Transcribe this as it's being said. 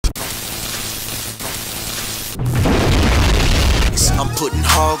Putting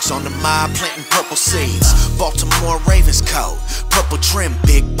hogs on the mob, planting purple seeds. Baltimore Ravens coat, purple trim,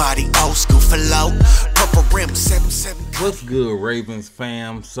 big body, old school float. Purple rim, 7-7. What's good, Ravens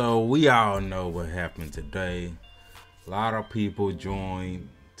fam? So we all know what happened today. A lot of people joined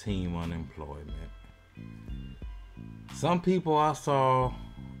team unemployment. Some people I saw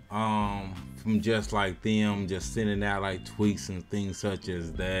from just like them just sending out like tweets and things such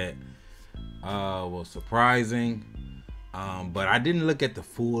as that was surprising. But I didn't look at the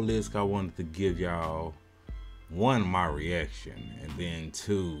full list. I wanted to give y'all one, my reaction, and then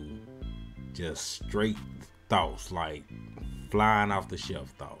two, just straight thoughts, like flying off the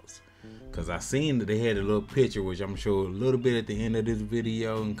shelf thoughts. Cause I seen that they had a little picture, which I'm sure a little bit at the end of this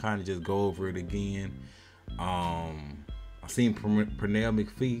video, and kind of just go over it again. I seen Pernell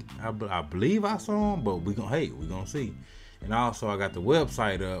McPhee. I believe I saw him, but we gonna see. And also I got the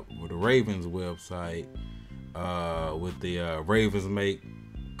website up with the Ravens website, with the Ravens make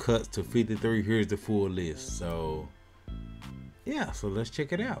cuts to 53. Here's the full list. So yeah, so let's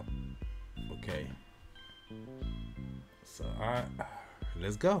check it out. Okay. So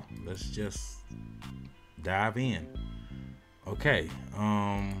let's go. Let's just dive in. Okay.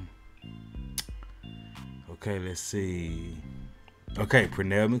 Okay, let's see. Okay,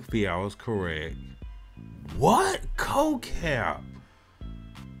 Pernell McPhee, I was correct. What? CoCap.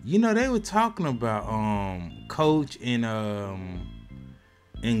 You know, they were talking about Coach and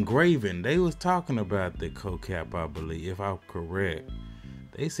Graven. They was talking about the CoCap, I believe, if I'm correct.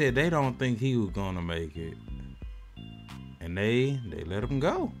 They said they don't think he was gonna make it. And they let him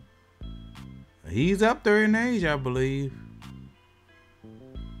go. He's up there in age, I believe.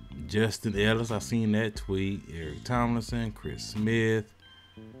 Justin Ellis, I seen that tweet. Eric Tomlinson, Chris Smith,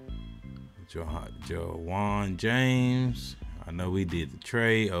 Jawan James. I know we did the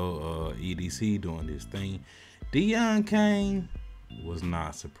trade. EDC doing this thing. Deion Kane was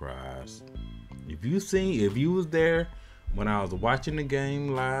not surprised. If you was there when I was watching the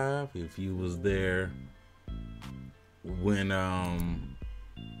game live, if you was there when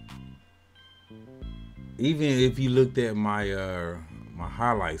even if you looked at my my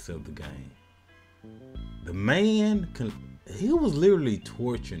highlights of the game, the man he was literally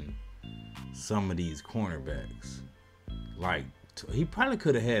torching some of these cornerbacks. Like, he probably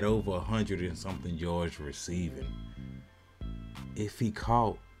could have had over 100 and something yards receiving if he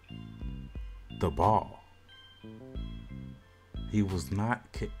caught the ball. He was not.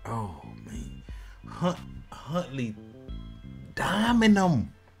 Oh man, Huntley diming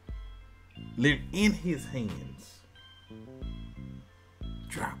them, lived in his hands,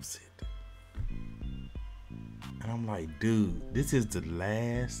 drops it, and I'm like, dude, this is the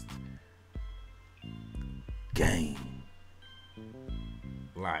last game.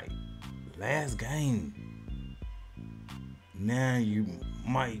 Like, last game. Now you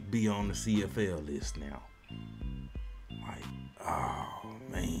might be on the CFL list now. Like, oh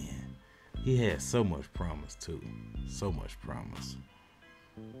man, he had so much promise too, so much promise.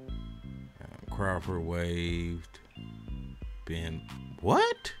 Crawford waved. Ben,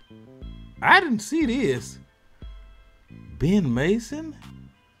 what? I didn't see this. Ben Mason,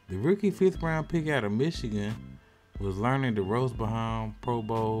 the rookie 5th round pick out of Michigan, was learning the ropes behind Pro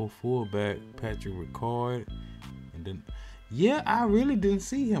Bowl fullback Patrick Ricard. And then, yeah, I really didn't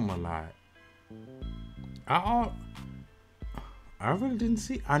see him a lot. I really didn't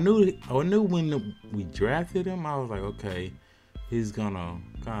see. I knew when we drafted him, I was like, okay, he's gonna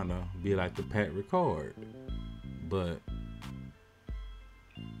kind of be like the Pat Ricard, but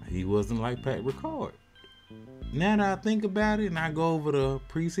he wasn't like Pat Ricard. Now that I think about it and I go over the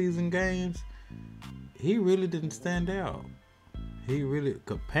preseason games, he really didn't stand out. He really,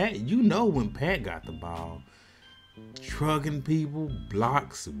 cause Pat, you know, when Pat got the ball, trucking people,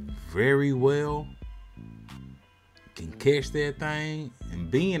 blocks very well, can catch that thing.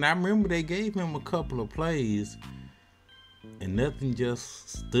 And I remember they gave him a couple of plays and nothing just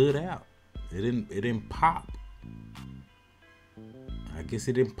stood out. It didn't pop. I guess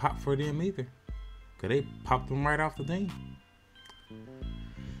it didn't pop for them either, cause they popped him right off the thing.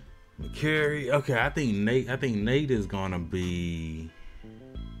 McCary, okay, I think Nate is gonna be.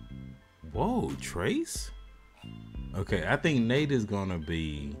 Whoa, Trace. Okay, I think Nate is gonna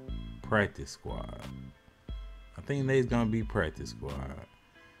be practice squad. I think Nate's gonna be practice squad.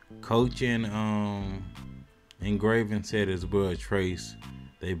 Coach and Graven said as well, Trace.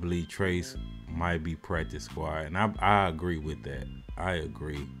 They believe Trace might be practice squad, and I agree with that. I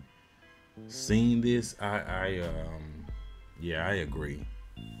agree. Seeing this, yeah, I agree.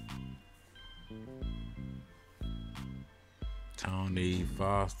 Tony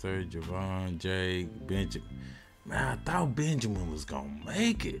Foster, Javon, Jake, Benjamin. Man, I thought Benjamin was gonna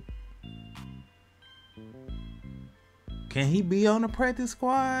make it. Can he be on the practice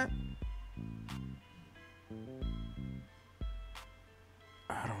squad?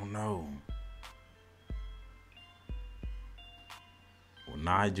 I don't know. Well,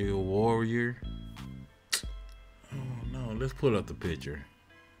 Nigel Warrior. I don't know. Let's pull up the picture.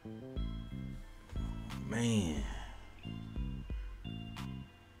 Man.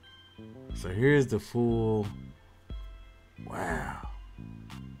 So here's the full. Wow.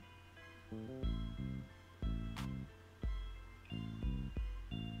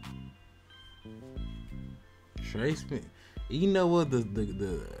 Trace, you know what, the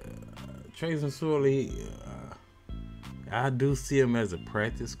Trace McSorley, I do see him as a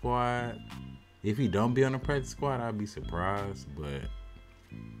practice squad. If he don't be on the practice squad, I'd be surprised. But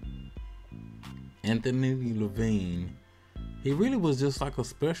Anthony Levine, he really was just like a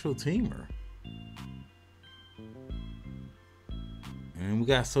special teamer. And we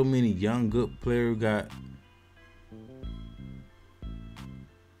got so many young good players.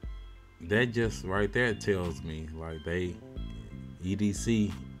 That just right there tells me like they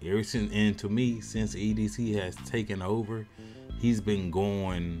EDC ever since, and to me, since EDC has taken over, he's been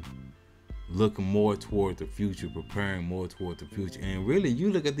going looking more toward the future, preparing more toward the future. And really,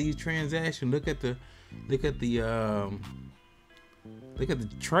 you look at these transactions, look at the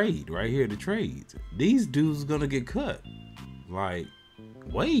trade right here, the trades. These dudes gonna get cut. Like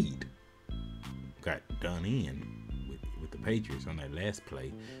Wade got done in with the Patriots on that last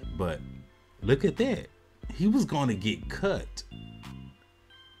play, but look at that. He was going to get cut.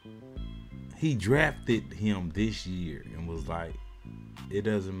 He drafted him this year and was like, it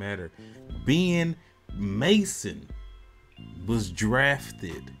doesn't matter. Ben Mason was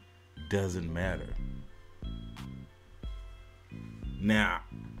drafted. Doesn't matter. Now,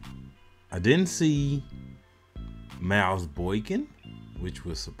 I didn't see Miles Boykin, which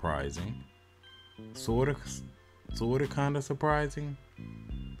was surprising. Sort of kind of surprising.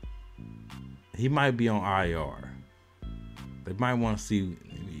 He might be on IR. They might want to see.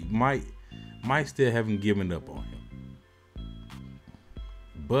 Might still haven't given up on him.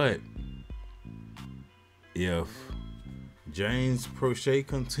 But if James Prochet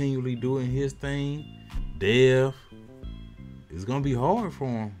continually doing his thing, Dev, it's gonna be hard for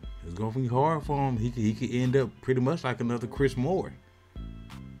him. It's gonna be hard for him. He could end up pretty much like another Chris Moore.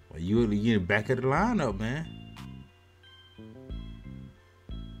 Well, you're back of the lineup, man.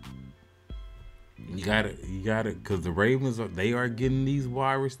 You gotta, because the Ravens they are getting these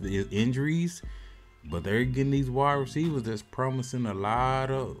injuries, but they're getting these wide receivers that's promising a lot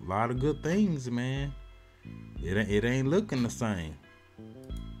of good things, man. It ain't looking the same.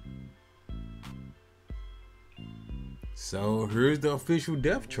 So here's the official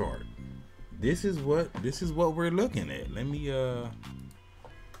depth chart. This is what we're looking at. Let me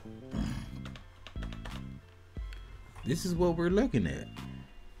This is what we're looking at.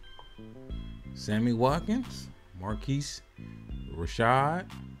 Sammy Watkins, Marquise, Rashad.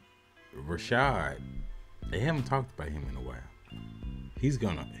 They haven't talked about him in a while. He's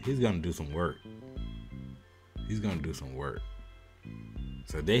gonna do some work.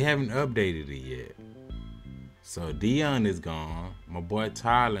 So they haven't updated it yet. So Dion is gone. My boy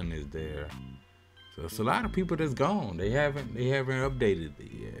Tylen is there. So it's a lot of people that's gone. They haven't updated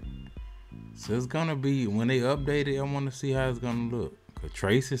it yet. So it's gonna be, when they update it, I want to see how it's gonna look. Cause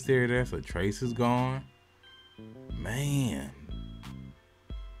Trace is still there, so Trace is gone. Man,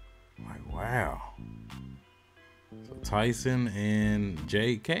 like wow. So Tyson and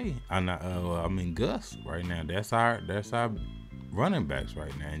J.K. Gus right now. That's our running backs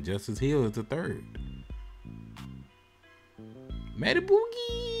right now, and Justice Hill is the third. Matty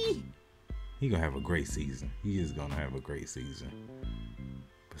Boogie, he gonna have a great season. He is gonna have a great season.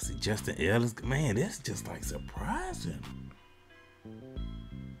 But see, Justin Ellis, man, that's just like surprising.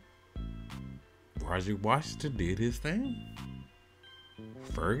 Roger Washington did his thing.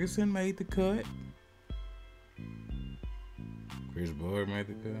 Ferguson made the cut. Chris Boyd made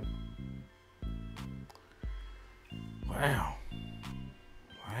the cut. Wow,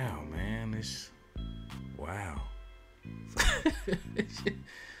 man, wow.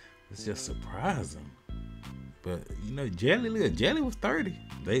 It's just surprising. But you know, Jelly was 30.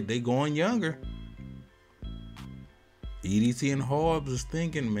 They going younger. EDC and Hobbs is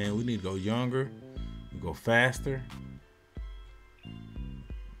thinking, man, we need to go younger, we go faster.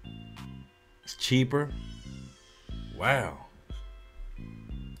 It's cheaper. Wow.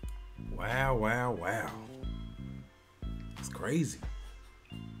 It's crazy.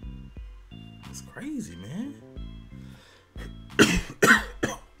 It's crazy, man.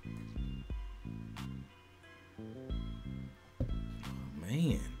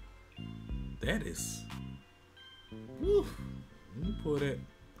 That is. Whew, let me pull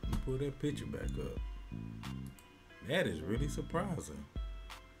that picture back up. That is really surprising.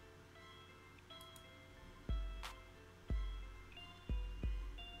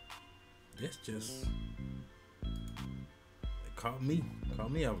 That's just it caught me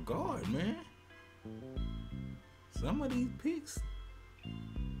off guard, man. Some of these picks,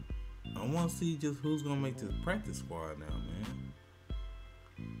 I want to see just who's gonna make this practice squad now, man.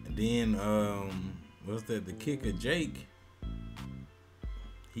 And then what's that? The kicker, Jake.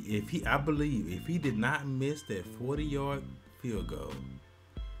 I believe if he did not miss that 40-yard field goal,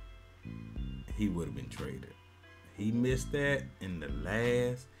 he would have been traded. He missed that in the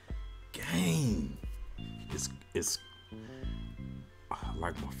last game. It's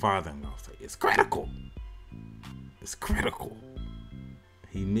like my father-in-law say, it's critical. It's critical.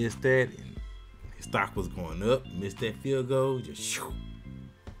 He missed that and his stock was going up. Missed that field goal, just shoot.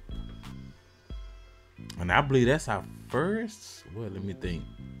 And I believe that's our first. Well, let me think.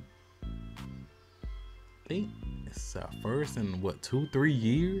 I think it's our first in 2-3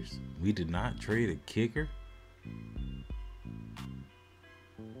 years we did not trade a kicker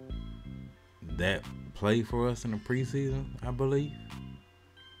that played for us in the preseason. I believe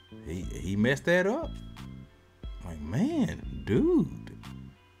he messed that up. Like, man, dude.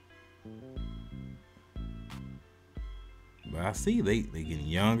 But I see they getting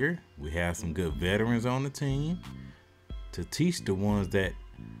younger. We have some good veterans on the team to teach the ones that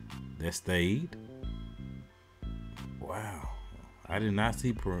stayed. Wow. I did not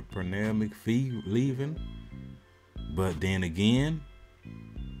see Pernell McPhee leaving. But then again,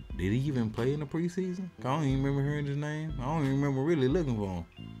 did he even play in the preseason? I don't even remember hearing his name. I don't even remember really looking for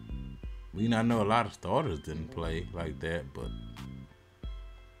him. I know a lot of starters didn't play like that, but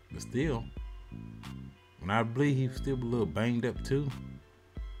still. And I believe he was still a little banged up too.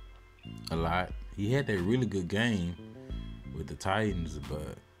 A lot. He had that really good game with the Titans,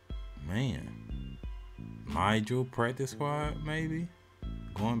 but man, Nigel practice squad maybe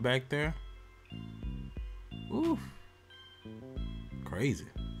going back there. Oof, crazy.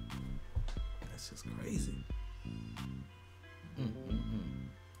 That's just crazy.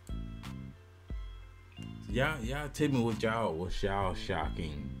 So y'all tell me what's y'all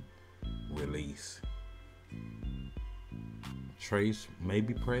shocking release. Trace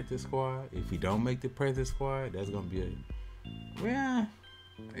maybe practice squad. If he don't make the practice squad, that's gonna be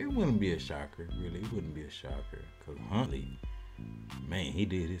it wouldn't be a shocker, really. It wouldn't be a shocker because Huntley, man, he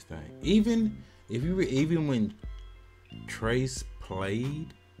did his thing. Even when Trace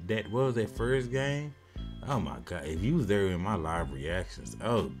played, that first game. Oh my God! If you was there in my live reactions,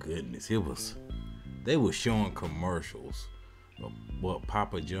 oh goodness, they were showing commercials. What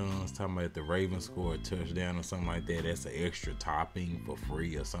Papa John's talking about, the Ravens score a touchdown or something like that. That's an extra topping for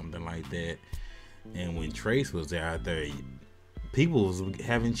free or something like that. And when Trace was out there, people was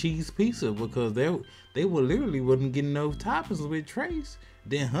having cheese pizza because they were literally wasn't getting no toppings with Trace.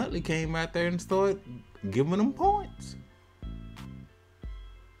 Then Huntley came out there and started giving them points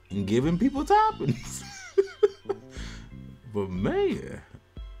and giving people toppings. But man,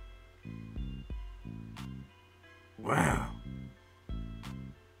 wow.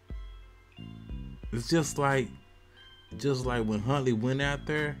 It's just like when Huntley went out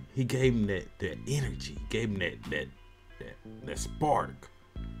there, he gave him that energy, gave him that spark.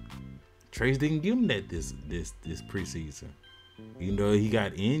 Trace didn't give him that this preseason. You know, he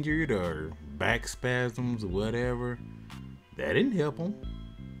got injured or back spasms or whatever. That didn't help him.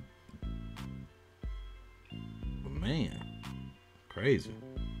 But man, crazy.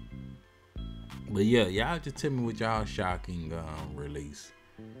 But yeah, y'all just tell me what y'all shocking release.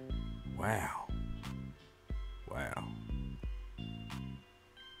 Wow.